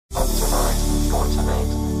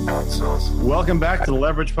Welcome back to the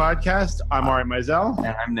Leverage Podcast. I'm Ari Meisel.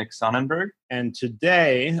 And I'm Nick Sonnenberg. And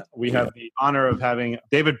today we have the honor of having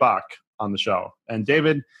David Bach on the show. And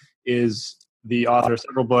David is the author of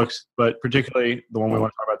several books, but particularly the one we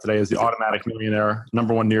want to talk about today is The Automatic Millionaire,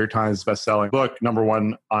 #1 New York Times bestselling book,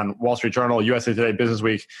 #1 on Wall Street Journal, USA Today, Business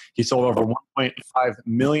Week. He sold over 1.5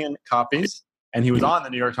 million copies, and he was on the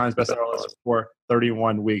New York Times bestseller list for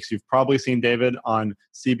 31 weeks. You've probably seen David on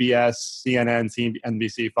CBS, CNN,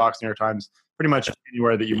 CNBC, Fox, New York Times, pretty much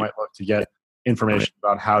anywhere that you might look to get information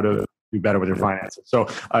about how to do better with your finances. So,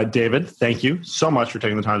 David, thank you so much for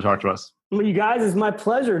taking the time to talk to us. Well, you guys, it's my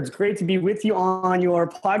pleasure. It's great to be with you on your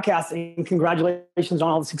podcast, and congratulations on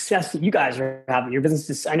all the success that you guys are having. Your business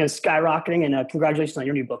is, I know, skyrocketing, and congratulations on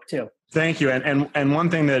your new book too. Thank you. And one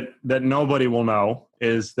thing that nobody will know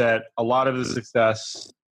is that a lot of the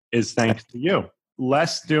success is thanks to you.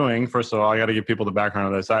 Less doing, first of all, I got to give people the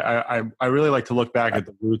background of this. I really like to look back at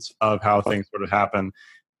the roots of how things sort of happen.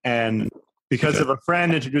 And because of a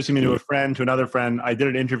friend introducing me to a friend, to another friend, I did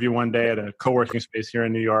an interview one day at a co-working space here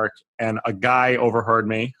in New York, and a guy overheard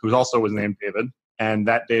me, who also was named David, and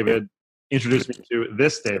that David introduced me to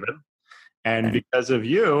this David. And because of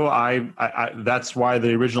you, I that's why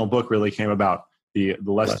the original book really came about, the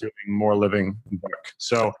Less Doing, More Living book.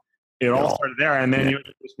 So it all started there, and then you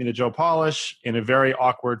introduced me to Joe Polish in a very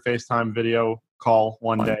awkward FaceTime video call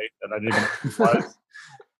one day that I didn't even know who it was.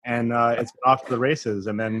 And it's been off to the races.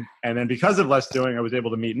 And then because of Less Doing, I was able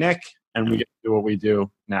to meet Nick, and we get to do what we do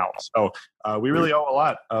now. So we really owe a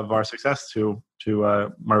lot of our success to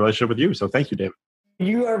my relationship with you. So thank you, David.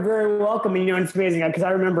 You are very welcome. And, it's amazing because I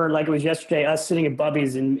remember like it was yesterday, us sitting at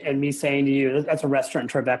Bubby's and me saying to you, that's a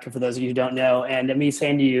restaurant in Tribeca for those of you who don't know. And me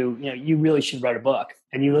saying to you, you really should write a book.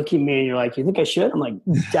 And you look at me and you're like, you think I should? I'm like,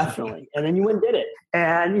 definitely. And then you went and did it.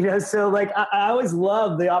 And, so like, I always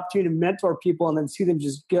love the opportunity to mentor people and then see them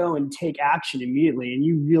just go and take action immediately. And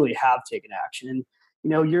you really have taken action. And,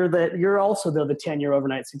 you're also the 10-year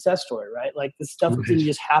overnight success story, right? Like the stuff that didn't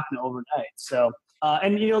just happen overnight. So,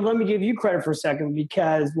 and let me give you credit for a second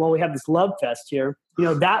because, we have this love fest here.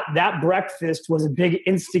 That breakfast was a big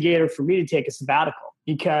instigator for me to take a sabbatical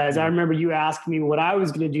because I remember you asked me what I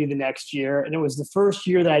was going to do the next year. And it was the first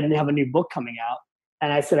year that I didn't have a new book coming out.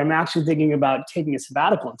 And I said, I'm actually thinking about taking a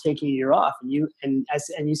sabbatical and taking a year off. And you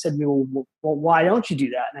said to me, well, why don't you do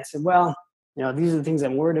that? And I said, well, these are the things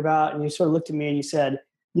I'm worried about. And you sort of looked at me and you said,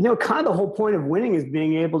 kind of the whole point of winning is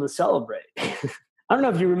being able to celebrate. I don't know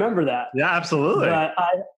if you remember that. Yeah, absolutely. But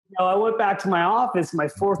I went back to my office, my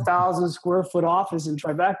 4,000 square foot office in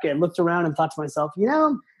Tribeca, and looked around and thought to myself,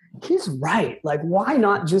 he's right. Like, why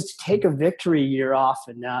not just take a victory year off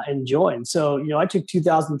and enjoy? And so, I took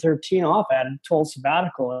 2013 off. I had a total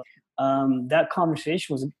sabbatical. That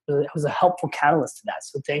conversation was a helpful catalyst to that.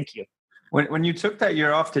 So thank you. When you took that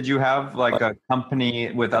year off, did you have like a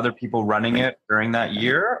company with other people running it during that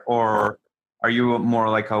year? Or are you more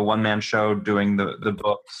like a one-man show doing the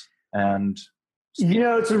books? And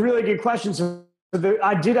it's a really good question. So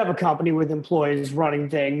I did have a company with employees running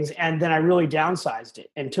things, and then I really downsized it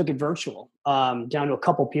and took it virtual, down to a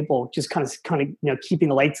couple people, just kind of keeping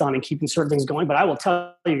the lights on and keeping certain things going. But I will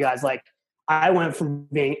tell you guys, like I went from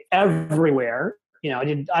being everywhere.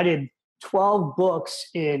 I did 12 books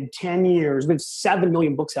in 10 years. We have 7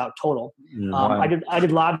 million books out total. Wow. I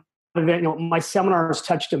did live event. My seminars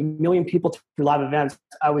touched 1 million people through live events.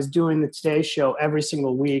 I was doing the Today Show every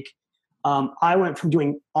single week. I went from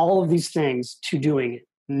doing all of these things to doing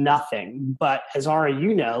nothing. But as Ari,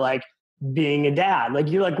 like being a dad, like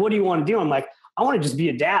you're like, what do you want to do? I'm like, I want to just be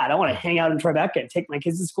a dad. I want to hang out in Tribeca and take my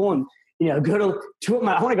kids to school and, go to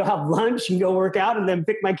I want to go have lunch and go work out and then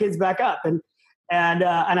pick my kids back up. And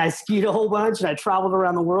I skied a whole bunch and I traveled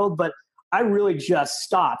around the world, but I really just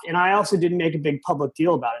stopped. And I also didn't make a big public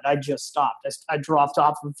deal about it. I just stopped. I dropped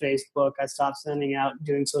off of Facebook. I stopped sending out,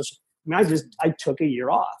 doing social. I took a year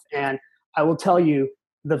off. And I will tell you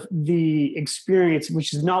the experience,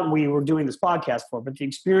 which is not what we were doing this podcast for, but the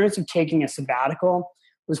experience of taking a sabbatical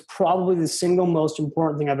was probably the single most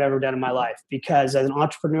important thing I've ever done in my life. Because as an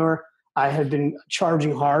entrepreneur, I had been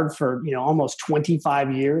charging hard for, almost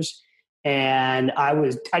 25 years. And I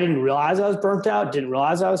didn't realize I was burnt out, didn't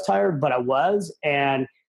realize I was tired, but I was. And,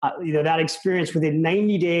 that experience within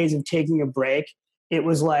 90 days of taking a break, it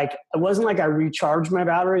wasn't like I recharged my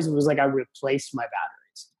batteries. It was like I replaced my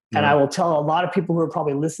batteries. Yeah. And I will tell a lot of people who are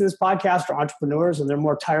probably listening to this podcast are entrepreneurs and they're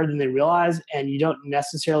more tired than they realize. And you don't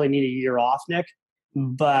necessarily need a year off, Nick.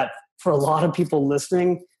 But for a lot of people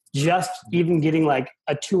listening, just even getting like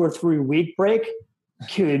a 2 or 3 week break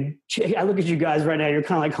I look at you guys right now. You're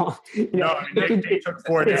kind of like, they took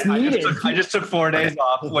 4 days. I just took 4 days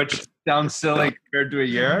off, which sounds silly compared to a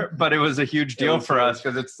year, but it was a huge deal for us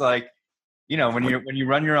because it's like, when you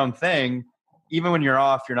run your own thing, even when you're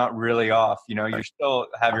off, you're not really off. You still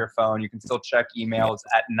have your phone. You can still check emails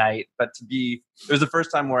at night. But it was the first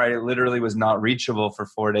time where I literally was not reachable for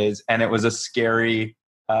 4 days, and it was a scary.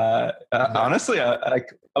 Honestly, I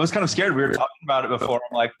was kind of scared. We were talking about it before.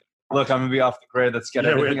 I'm like, look, I'm gonna be off the grid. Let's get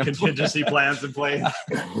everything. We had contingency plans in place.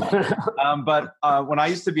 But when I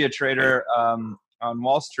used to be a trader on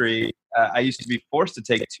Wall Street, I used to be forced to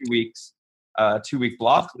take 2 weeks, 2-week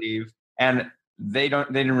block leave, and they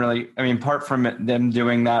didn't really. I mean, apart from them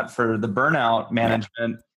doing that for the burnout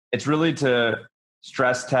management, it's really to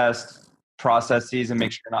stress test processes and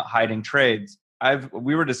make sure you're not hiding trades.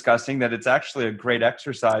 We were discussing that it's actually a great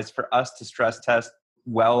exercise for us to stress test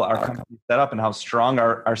well our company setup and how strong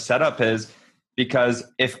our setup is, because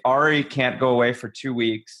if Ari can't go away for 2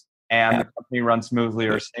 weeks and the company runs smoothly,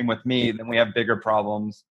 or same with me, then we have bigger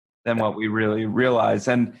problems than what we really realize.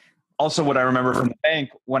 And also what I remember from the bank,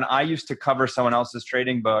 when I used to cover someone else's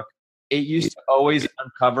trading book, it used to always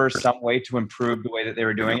uncover some way to improve the way that they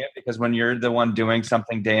were doing it, because when you're the one doing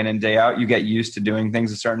something day in and day out, you get used to doing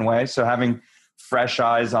things a certain way. So having fresh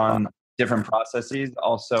eyes on different processes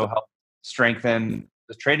also help strengthen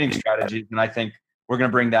the trading strategies. And I think we're going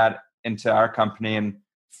to bring that into our company and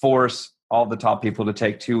force all the top people to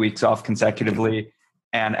take 2 weeks off consecutively,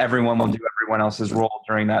 and everyone will do everyone else's role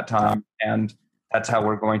during that time. And that's how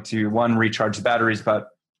we're going to, one, recharge the batteries, but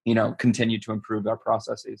continue to improve our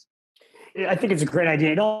processes. I think it's a great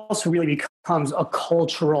idea. It also really becomes a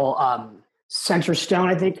cultural center stone,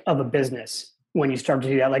 I think, of a business when you start to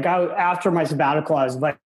do that. Like after my sabbatical, I was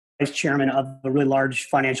vice chairman of a really large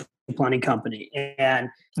financial planning company. And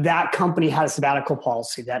that company had a sabbatical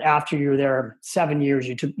policy that after you were there 7 years,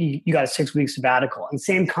 you got a 6 week sabbatical. And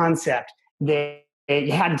same concept, you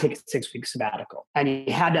had to take a 6 week sabbatical and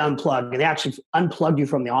you had to unplug, and they actually unplugged you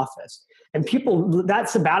from the office. And that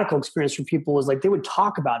sabbatical experience for people was like, they would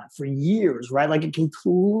talk about it for years, right? Like it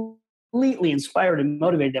completely inspired and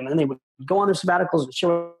motivated them. And then they would go on their sabbaticals and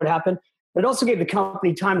show what happened. But it also gave the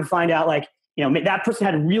company time to find out, like, that person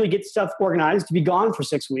had to really get stuff organized to be gone for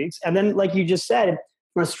 6 weeks. And then, like you just said,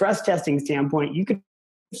 from a stress testing standpoint, you could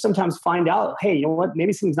sometimes find out, hey, you know what,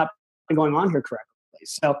 maybe something's not going on here correctly.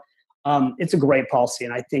 So it's a great policy.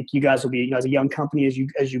 And I think you guys will be, as a young company, as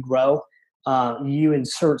you grow, you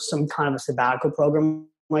insert some kind of a sabbatical program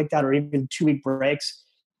like that, or even 2 week breaks.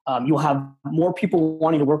 You'll have more people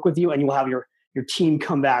wanting to work with you, and you'll have your team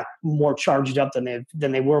come back more charged up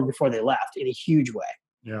than they were before they left, in a huge way.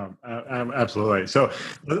 Yeah, absolutely. So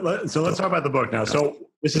let's talk about the book now. So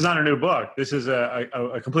this is not a new book. This is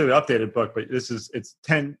a completely updated book, but it's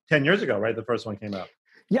 10 years ago, right? The first one came out.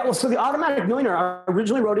 Yeah, well, so The Automatic Millionaire, I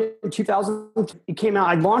originally wrote it in 2000. It came out,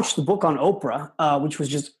 I launched the book on Oprah, which was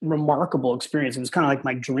just a remarkable experience. It was kind of like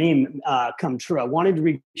my dream come true. I wanted to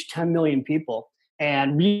reach 10 million people.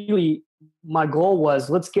 And really, my goal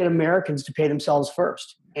was, let's get Americans to pay themselves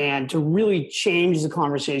first, and to really change the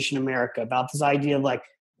conversation in America about this idea of, like,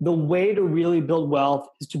 the way to really build wealth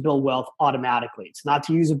is to build wealth automatically. It's not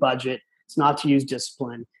to use a budget. It's not to use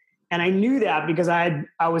discipline. And I knew that because I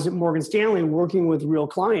was at Morgan Stanley working with real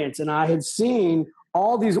clients, and I had seen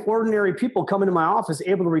all these ordinary people come into my office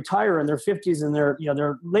able to retire in their 50s and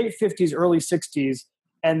their late 50s, early 60s,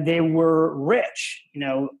 and they were rich,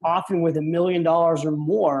 often with $1 million or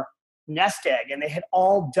more nest egg, and they had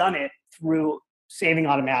all done it through saving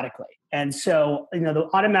automatically. And so, The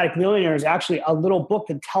Automatic Millionaire is actually a little book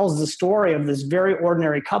that tells the story of this very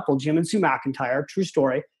ordinary couple, Jim and Sue McIntyre, true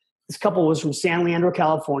story. This couple was from San Leandro,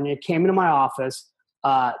 California, came into my office.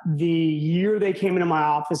 The year they came into my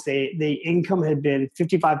office, the income had been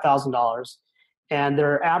 $55,000, and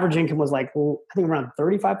their average income was I think around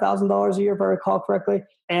 $35,000 a year, if I recall correctly.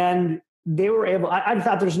 And they were able, I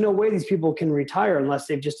thought there's no way these people can retire unless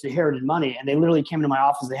they've just inherited money. And they literally came into my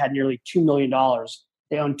office. They had nearly $2 million.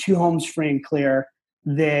 They owned 2 homes free and clear.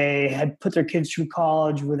 They had put their kids through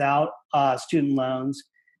college without student loans.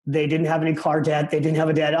 They didn't have any car debt. They didn't have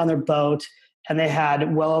a debt on their boat. And they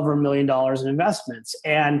had well over $1 million in investments.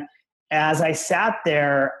 And as I sat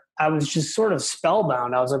there, I was just sort of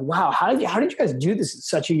spellbound. I was like, wow, how did you guys do this at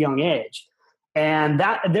such a young age? And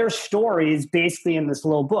their story is basically in this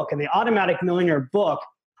little book. And the Automatic Millionaire book,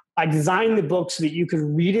 I designed the book so that you could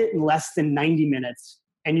read it in less than 90 minutes,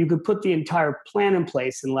 and you could put the entire plan in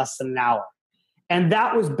place in less than an hour. And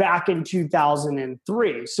that was back in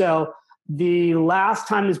 2003. So the last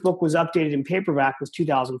time this book was updated in paperback was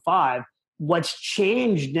 2005. what's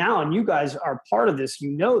changed now, and you guys are part of this, you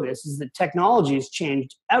know this, is that technology has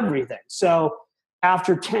changed everything. So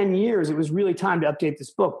after 10 years, it was really time to update this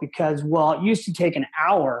book because, well, it used to take an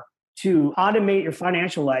hour to automate your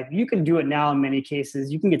financial life. You can do it now in many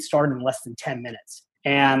cases. You can get started in less than 10 minutes.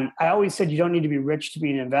 And I always said you don't need to be rich to be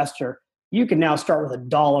an investor. You can now start with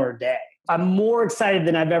 $1 a day. I'm more excited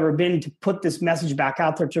than I've ever been to put this message back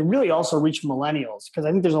out there to really also reach millennials, because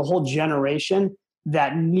I think there's a whole generation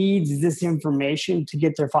that needs this information to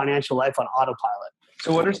get their financial life on autopilot.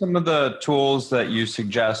 So what are some of the tools that you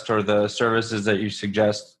suggest or the services that you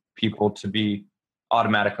suggest people to be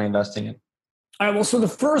automatically investing in? All right, well, so the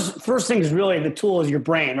first thing is really the tool is your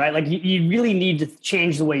brain, right? Like you really need to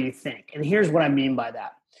change the way you think. And here's what I mean by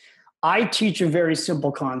that. I teach a very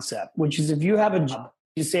simple concept, which is if you have a job,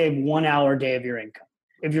 you save 1 hour a day of your income.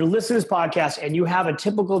 If you're listening to this podcast and you have a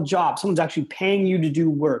typical job, someone's actually paying you to do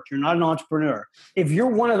work, you're not an entrepreneur. If you're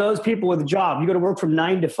one of those people with a job, you go to work from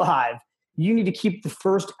 9 to 5, you need to keep the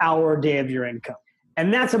first hour a day of your income.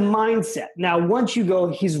 And that's a mindset. Now, once you go,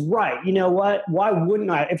 he's right. You know what? Why wouldn't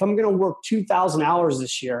I? If I'm going to work 2,000 hours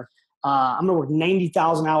this year, I'm going to work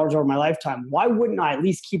 90,000 hours over my lifetime. Why wouldn't I at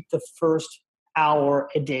least keep the first hour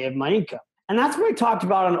a day of my income? And that's what I talked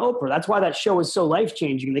about on Oprah. That's why that show is so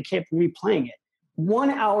life-changing. They kept replaying it. 1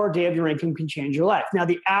 hour a day of your income can change your life. Now,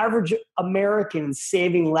 the average American is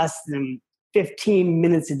saving less than 15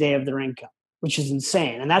 minutes a day of their income, which is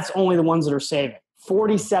insane. And that's only the ones that are saving.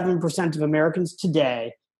 47% of Americans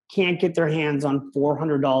today can't get their hands on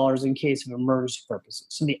 $400 in case of emergency purposes.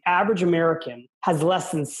 So the average American has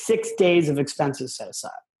less than 6 days of expenses set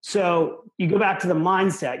aside. So you go back to the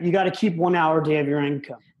mindset, you got to keep 1 hour a day of your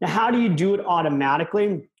income. Now, how do you do it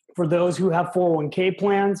automatically? For those who have 401k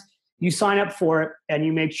plans, you sign up for it and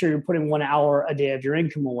you make sure you're putting 1 hour a day of your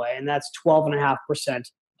income away. And that's 12.5%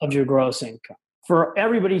 of your gross income. For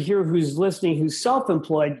everybody here who's listening, who's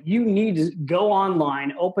self-employed, you need to go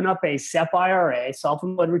online, open up a SEP IRA,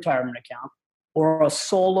 self-employed retirement account, or a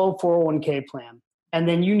solo 401k plan. And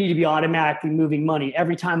then you need to be automatically moving money.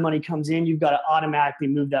 Every time money comes in, you've got to automatically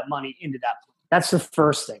move that money into that plan. That's the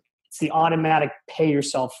first thing. It's the automatic pay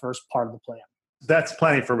yourself first part of the plan. That's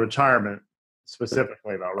plenty for retirement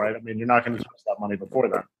specifically, though, right? I mean, you're not going to touch that money before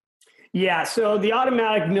then. Yeah. So the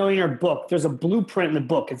Automatic Millionaire book, there's a blueprint in the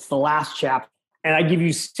book. It's the last chapter. And I give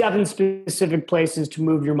you 7 specific places to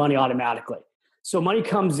move your money automatically. So money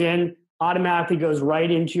comes in, automatically goes right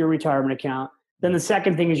into your retirement account. Then the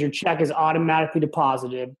second thing is your check is automatically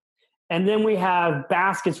deposited. And then we have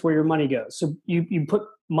baskets where your money goes. So you put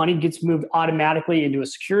money gets moved automatically into a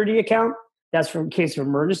security account. That's for in case of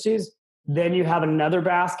emergencies. Then you have another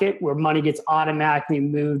basket where money gets automatically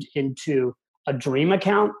moved into a dream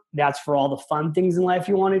account. That's for all the fun things in life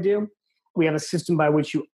you want to do. We have a system by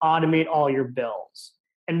which you automate all your bills.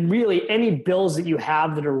 And really, any bills that you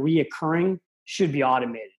have that are reoccurring should be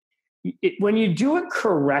automated. When you do it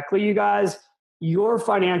correctly, you guys, your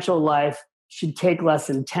financial life should take less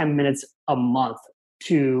than 10 minutes a month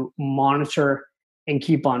to monitor and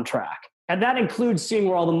keep on track. And that includes seeing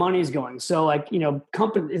where all the money is going. So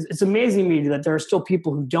companies, it's amazing to me that there are still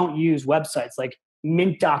people who don't use websites like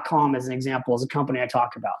Mint.com as an example, as a company I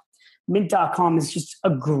talk about. Mint.com is just a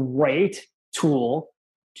great tool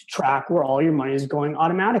to track where all your money is going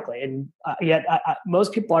automatically. And yet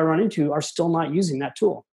most people I run into are still not using that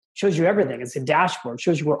tool. It shows you everything. It's a dashboard. It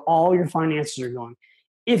shows you where all your finances are going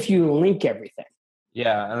if you link everything.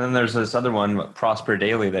 Yeah, and then there's this other one, Prosper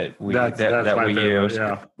Daily, that we use,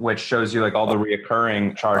 which shows you like all the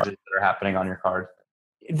reoccurring charges that are happening on your card.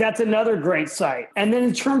 That's another great site. And then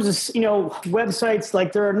in terms of, websites,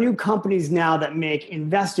 like there are new companies now that make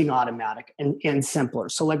investing automatic and simpler.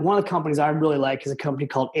 So like one of the companies I really like is a company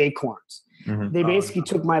called Acorns. Mm-hmm. They basically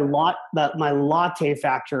took my latte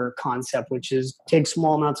factor concept, which is take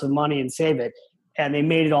small amounts of money and save it, and they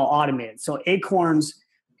made it all automated. So Acorns,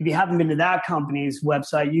 if you haven't been to that company's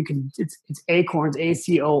website, you can. It's Acorns,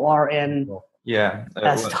 ACORN. Yeah,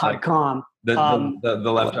 S.com.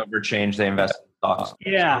 The leftover change they invest in stocks.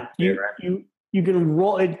 Yeah, you can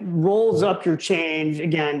roll. It rolls up your change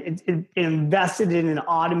again. It invested in an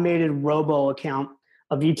automated robo account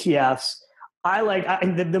of ETFs. I went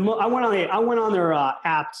on their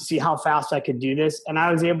app to see how fast I could do this, and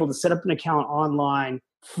I was able to set up an account online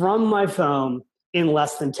from my phone in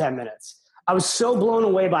less than 10 minutes. I was so blown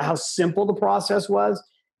away by how simple the process was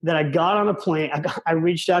that I got on a plane. I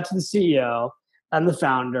reached out to the CEO and the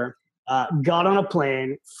founder, got on a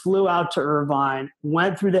plane, flew out to Irvine,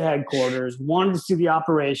 went through the headquarters, wanted to see the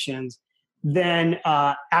operations, then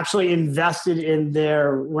actually invested in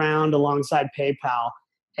their round alongside PayPal.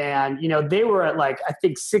 And, they were at like, I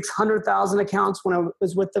think 600,000 accounts when I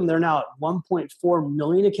was with them. They're now at 1.4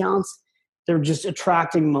 million accounts. They're just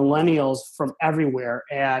attracting millennials from everywhere.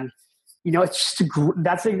 And, it's just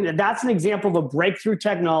that's an example of a breakthrough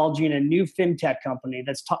technology in a new fintech company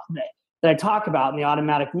that I talk about in the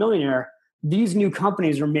Automatic Millionaire. These new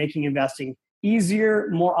companies are making investing easier,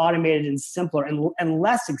 more automated, and simpler, and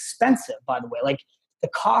less expensive, by the way. Like the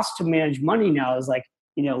cost to manage money now is like,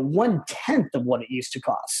 1/10 of what it used to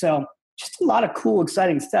cost. So just a lot of cool,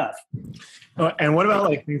 exciting stuff. And what about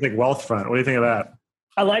like things like Wealthfront? What do you think of that?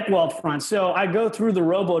 I like Wealthfront. So I go through the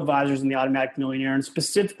robo-advisors in the Automatic Millionaire and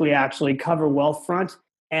specifically actually cover Wealthfront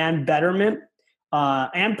and Betterment.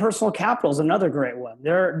 And Personal Capital is another great one.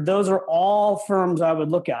 Those are all firms I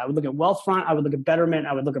would look at. I would look at Wealthfront, I would look at Betterment,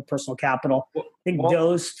 I would look at Personal Capital. I think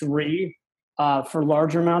those three, for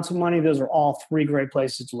larger amounts of money, those are all three great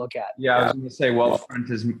places to look at. Yeah, I was going to say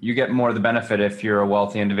Wealthfront is you get more of the benefit if you're a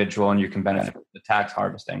wealthy individual and you can benefit from the tax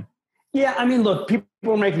harvesting. Yeah, I mean, look, people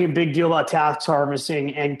are making a big deal about tax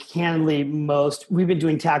harvesting, and candidly, we've been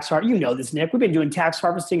doing this, Nick. We've been doing tax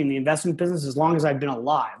harvesting in the investment business as long as I've been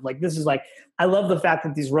alive. Like, this is like, I love the fact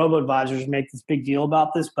that these robo-advisors make this big deal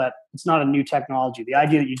about this, but it's not a new technology. The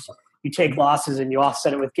idea that you take losses and you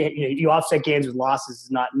offset it with you offset gains with losses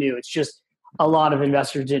is not new. It's just a lot of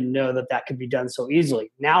investors didn't know that could be done so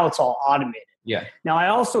easily. Now it's all automated. Yeah. Now I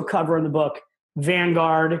also cover in the book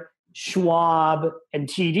Vanguard, Schwab, and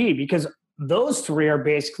TD, because those three are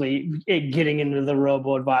basically getting into the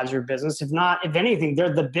robo-advisor business. If anything,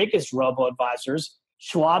 they're the biggest robo-advisors.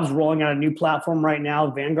 Schwab's rolling out a new platform right now.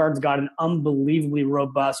 Vanguard's got an unbelievably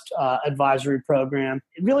robust advisory program.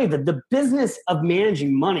 Really, the business of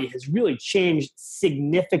managing money has really changed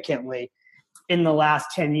significantly in the last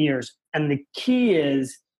 10 years. And the key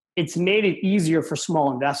is it's made it easier for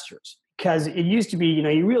small investors. Because it used to be,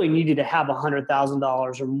 you really needed to have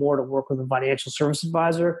 $100,000 or more to work with a financial service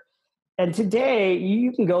advisor. And today,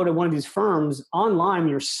 you can go to one of these firms online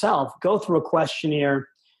yourself, go through a questionnaire,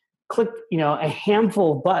 click, a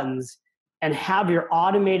handful of buttons, and have your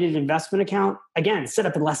automated investment account, again, set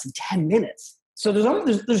up in less than 10 minutes. So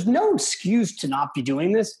there's no excuse to not be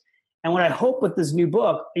doing this. And what I hope with this new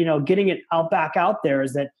book, getting it back out there,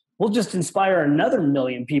 is that we'll just inspire another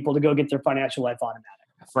million people to go get their financial life automatic.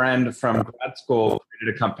 Friend from grad school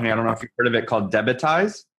created a company. I don't know if you've heard of it, called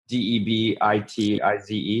Debitize, DEBITIZE.com.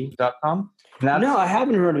 No, I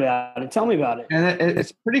haven't heard about it. Tell me about it. And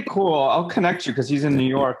it's pretty cool. I'll connect you because he's in New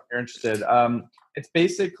York. If you're interested. It's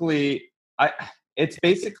basically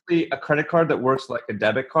a credit card that works like a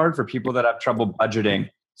debit card for people that have trouble budgeting.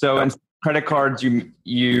 So in credit cards, you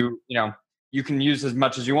can use as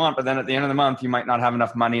much as you want, but then at the end of the month, you might not have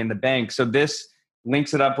enough money in the bank. So this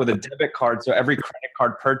links it up with a debit card. So every credit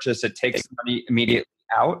card purchase, it takes the money immediately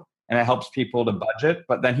out and it helps people to budget.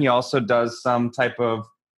 But then he also does some type of,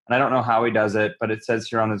 and I don't know how he does it, but it says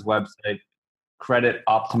here on his website, credit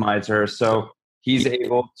optimizer. So he's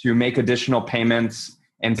able to make additional payments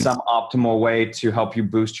in some optimal way to help you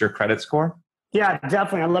boost your credit score. Yeah,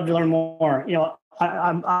 definitely. I'd love to learn more.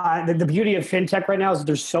 The beauty of fintech right now is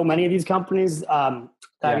there's so many of these companies. I'd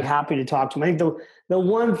be happy to talk to them. I think the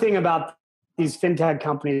one thing about these fintech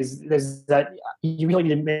companies is that you really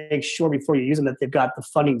need to make sure before you use them that they've got the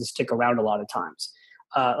funding to stick around a lot of times.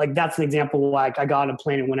 Like that's an example. Like I got on a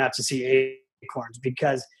plane and went out to see Acorns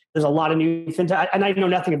because there's a lot of new fintech, and I know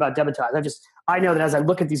nothing about Debitize. I know that as I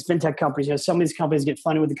look at these fintech companies, some of these companies get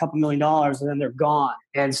funded with a couple $1 million and then they're gone.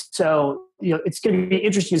 And so, it's going to be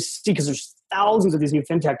interesting to see because there's thousands of these new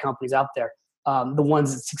fintech companies out there, the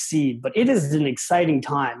ones that succeed. But it is an exciting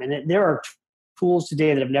time, and there are tools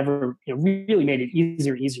today that have never really made it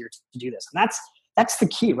easier to do this. And that's the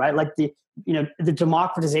key, right? Like the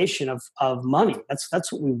democratization of money.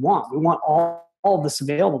 That's what we want. We want all of this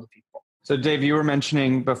available to people. So Dave, you were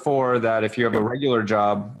mentioning before that if you have a regular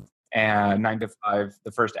job and 9 to 5,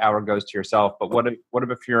 the first hour goes to yourself. But what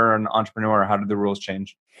if you're an entrepreneur? How did the rules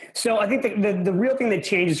change? So I think the real thing that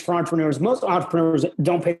changes for entrepreneurs, most entrepreneurs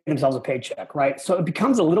don't pay themselves a paycheck, right? So it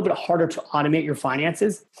becomes a little bit harder to automate your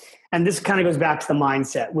finances. And this kind of goes back to the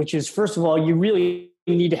mindset, which is, first of all, you really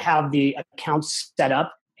need to have the accounts set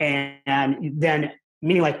up, and then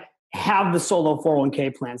meaning like have the solo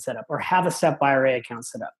 401k plan set up, or have a SEP IRA account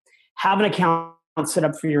set up, have an account set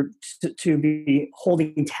up for to be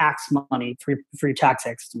holding tax money for your tax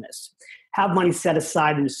estimates, have money set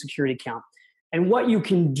aside in a security account. And what you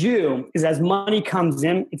can do is, as money comes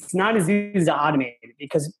in, it's not as easy to automate it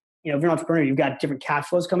because if you're an entrepreneur, you've got different cash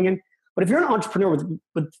flows coming in. But if you're an entrepreneur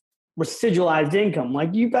with residualized income,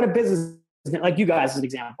 like you've got a business, like you guys as an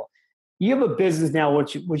example, you have a business now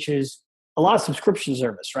which is a lot of subscription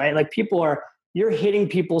service, right? Like people are you're hitting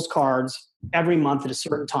people's cards every month at a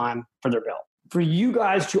certain time for their bill. For you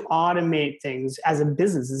guys to automate things as a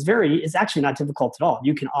business it's actually not difficult at all.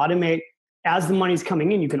 You can automate as the money's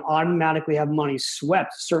coming in, you can automatically have money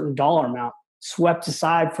swept, a certain dollar amount, swept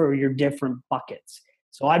aside for your different buckets.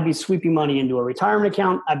 So I'd be sweeping money into a retirement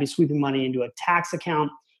account. I'd be sweeping money into a tax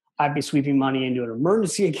account. I'd be sweeping money into an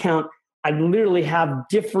emergency account. I'd literally have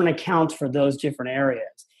different accounts for those different areas.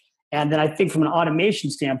 And then I think from an automation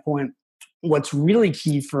standpoint, what's really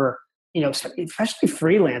key for, especially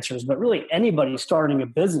freelancers, but really anybody starting a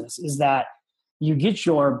business, is that you get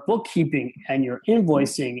your bookkeeping and your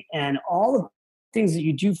invoicing and all the things that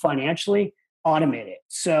you do financially automated.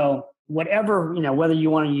 So whatever, whether you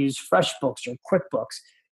want to use FreshBooks or QuickBooks,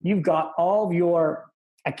 you've got all of your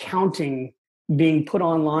accounting being put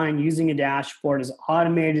online using a dashboard as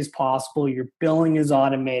automated as possible. Your billing is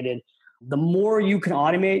automated. The more you can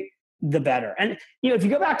automate, the better. And, if you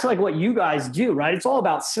go back to like what you guys do, right, it's all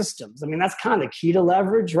about systems. I mean, that's kind of the key to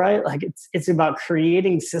leverage, right? Like it's about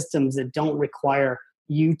creating systems that don't require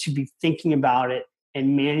you to be thinking about it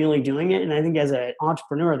and manually doing it. And I think as an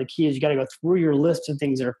entrepreneur, the key is you got to go through your list of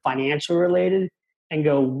things that are financial related and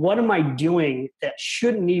go, what am I doing that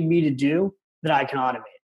shouldn't need me to do that I can automate?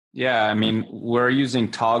 Yeah, I mean, we're using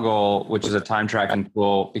Toggle, which is a time tracking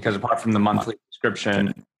tool, because apart from the monthly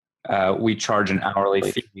subscription, we charge an hourly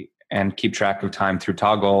fee and keep track of time through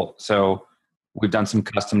Toggle. So we've done some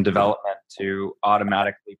custom development to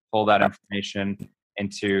automatically pull that information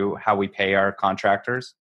into how we pay our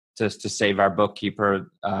contractors, just to save our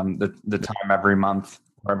bookkeeper the time every month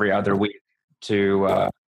or every other week to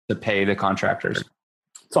pay the contractors.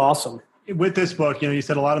 It's awesome. With this book, you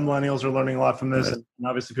said a lot of millennials are learning a lot from this, and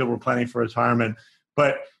obviously people are planning for retirement.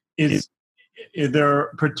 But is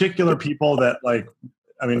there particular people that I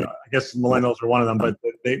guess millennials are one of them, but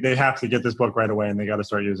they have to get this book right away and they got to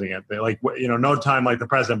start using it. They no time like the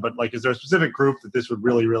present, but is there a specific group that this would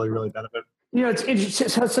really, really, really benefit?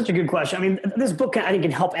 It's such a good question. I mean, this book I think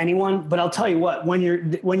can help anyone, but I'll tell you what, when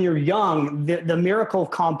you're young, the miracle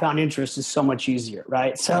of compound interest is so much easier,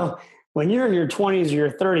 right? So when you're in your 20s or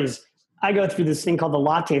your 30s, I go through this thing called the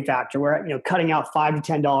latte factor where, cutting out $5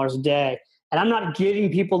 to $10 a day. And I'm not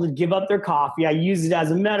getting people to give up their coffee. I use it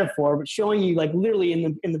as a metaphor, but showing you literally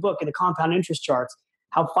in the book, in the compound interest charts,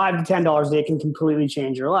 how $5 to $10 a day can completely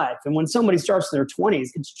change your life. And when somebody starts in their 20s,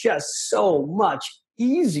 it's just so much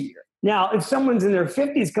easier. Now, if someone's in their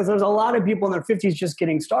 50s, because there's a lot of people in their 50s just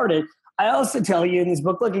getting started, I also tell you in this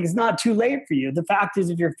book, look, it's not too late for you. The fact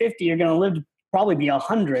is, if you're 50, you're going to live to probably be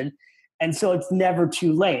 100. And so it's never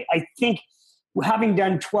too late. I think having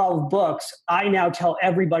done 12 books, I now tell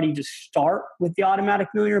everybody to start with the Automatic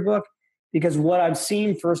Millionaire book, because what I've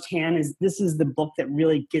seen firsthand is this is the book that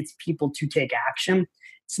really gets people to take action.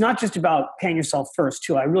 It's not just about paying yourself first,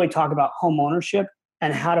 too. I really talk about home ownership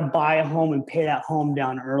and how to buy a home and pay that home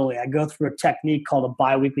down early. I go through a technique called a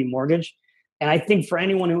biweekly mortgage. And I think for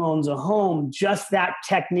anyone who owns a home, just that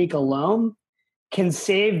technique alone can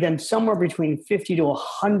save them somewhere between $50,000 to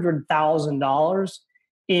 $100,000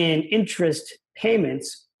 in interest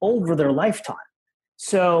payments over their lifetime.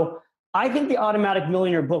 So I think the Automatic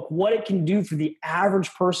Millionaire book, what it can do for the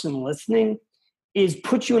average person listening is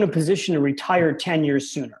put you in a position to retire 10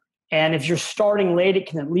 years sooner. And if you're starting late, it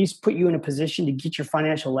can at least put you in a position to get your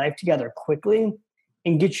financial life together quickly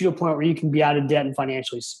and get you to a point where you can be out of debt and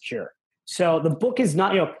financially secure. So the book is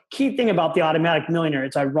not, key thing about the Automatic Millionaire,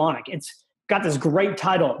 it's ironic. It's got this great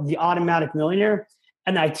title, The Automatic Millionaire.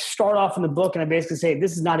 And I start off in the book and I basically say,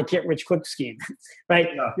 this is not a get rich quick scheme, right?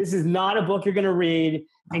 Yeah. This is not a book you're going to read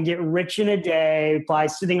and get rich in a day by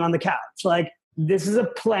sitting on the couch. This is a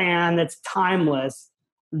plan that's timeless,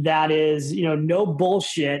 that is, no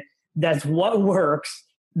bullshit. That's what works,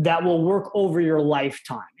 that will work over your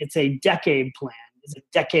lifetime. It's a decade plan. It's a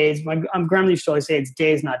decades. My grandmother used to always say it's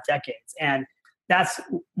days, not decades. And that's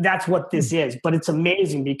what this is. But it's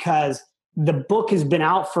amazing because the book has been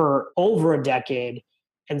out for over a decade.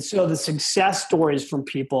 And so the success stories from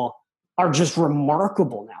people are just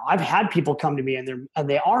remarkable now. I've had people come to me and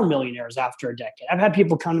they are millionaires after a decade. I've had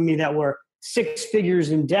people come to me that were 6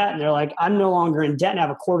 figures in debt and they're like, I'm no longer in debt and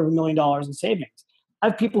have $250,000 in savings. I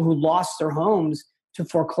have people who lost their homes to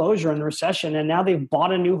foreclosure in the recession and now they've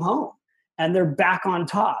bought a new home and they're back on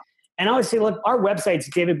top. And I always say, look, our website's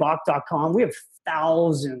davidbach.com. We have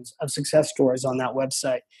thousands of success stories on that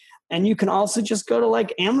website. And you can also just go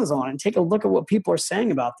to Amazon and take a look at what people are saying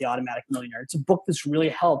about the Automatic Millionaire. It's a book that's really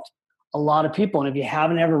helped a lot of people. And if you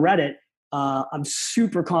haven't ever read it, I'm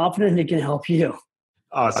super confident it can help you.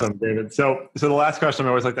 Awesome, David. So the last question I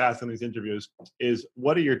always like to ask in these interviews is,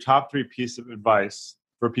 what are your top 3 pieces of advice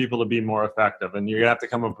for people to be more effective? And you're going to have to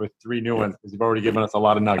come up with 3 new ones because you've already given us a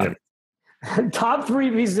lot of nuggets. Top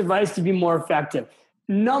 3 pieces of advice to be more effective.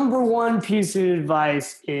 Number 1 piece of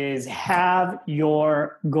advice is have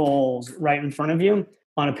your goals right in front of you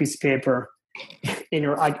on a piece of paper.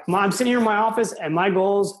 I'm sitting here in my office and my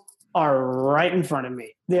goals are right in front of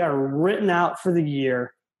me. They are written out for the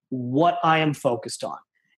year, what I am focused on.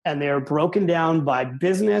 And they are broken down by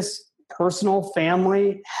business, personal,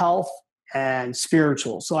 family, health, and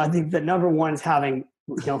spiritual. So I think that number 1 is having,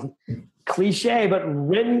 cliche, but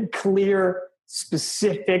written, clear,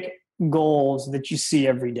 specific goals that you see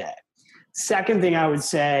every day. Second thing I would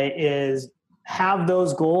say is have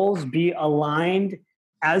those goals be aligned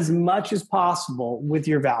as much as possible with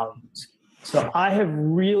your values. So I have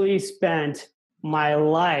really spent my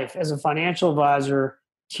life as a financial advisor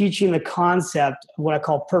teaching the concept of what I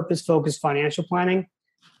call purpose-focused financial planning.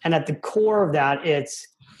 And at the core of that, it's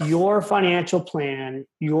your financial plan,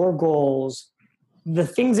 your goals, the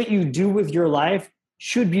things that you do with your life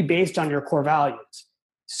should be based on your core values.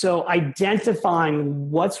 So identifying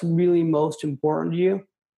what's really most important to you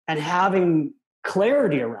and having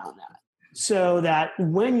clarity around that so that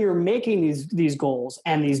when you're making these goals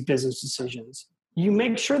and these business decisions, you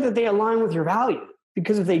make sure that they align with your value.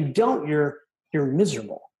 Because if they don't, you're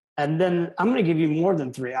miserable. And then I'm going to give you more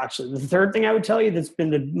than 3, actually. The third thing I would tell you that's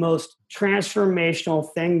been the most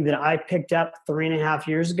transformational thing that I picked up 3.5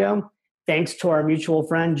 years ago, thanks to our mutual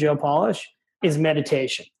friend, Joe Polish, is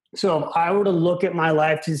meditation. So if I were to look at my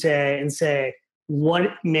life today and say,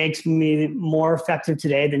 what makes me more effective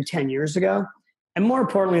today than 10 years ago? And more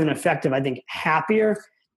importantly than effective, I think happier.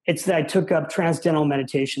 It's that I took up transcendental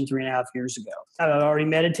meditation 3.5 years ago. I've already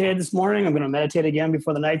meditated this morning. I'm going to meditate again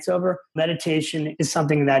before the night's over. Meditation is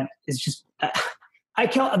something that is just,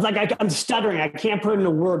 I'm stuttering. I can't put into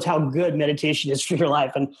words how good meditation is for your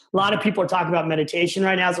life. And a lot of people are talking about meditation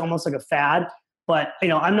right now. It's almost like a fad. But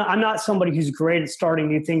I'm not somebody who's great at starting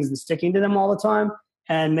new things and sticking to them all the time.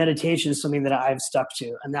 And meditation is something that I've stuck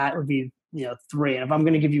to. And that would be 3. And if I'm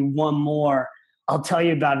going to give you one more, I'll tell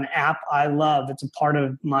you about an app I love. It's a part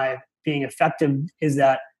of my being effective is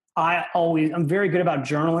that I'm very good about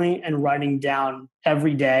journaling and writing down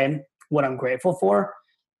every day what I'm grateful for.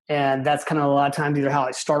 And that's kind of a lot of times either how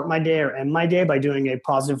I start my day or end my day by doing a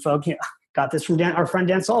positive focus. Got this from our friend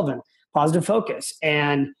Dan Sullivan, positive focus.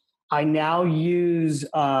 And I now use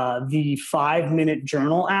the 5-minute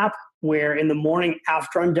journal app where in the morning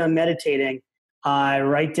after I'm done meditating, I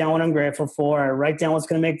write down what I'm grateful for. I write down what's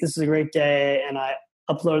going to make this a great day. And I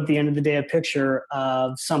upload at the end of the day a picture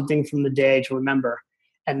of something from the day to remember.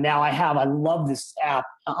 And now I love this app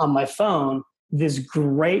on my phone, this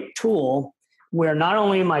great tool where not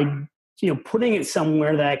only am I putting it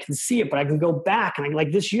somewhere that I can see it, but I can go back and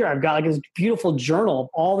like this year, I've got like this beautiful journal of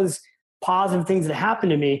all these positive things that happened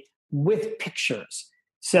to me with pictures.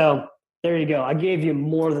 So there you go. I gave you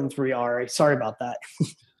more than 3, Ari. Sorry about that.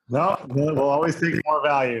 No, we'll always take more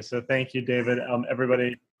value. So thank you, David.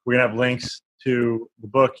 Everybody, we're going to have links to the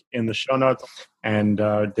book in the show notes. And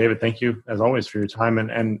David, thank you as always for your time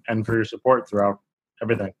and for your support throughout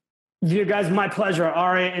everything. You guys, my pleasure.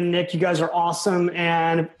 Ari and Nick, you guys are awesome.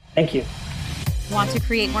 And thank you. Want to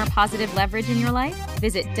create more positive leverage in your life?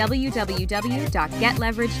 Visit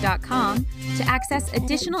www.getleverage.com to access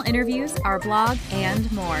additional interviews, our blog,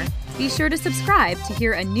 and more. Be sure to subscribe to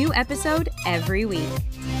hear a new episode every week.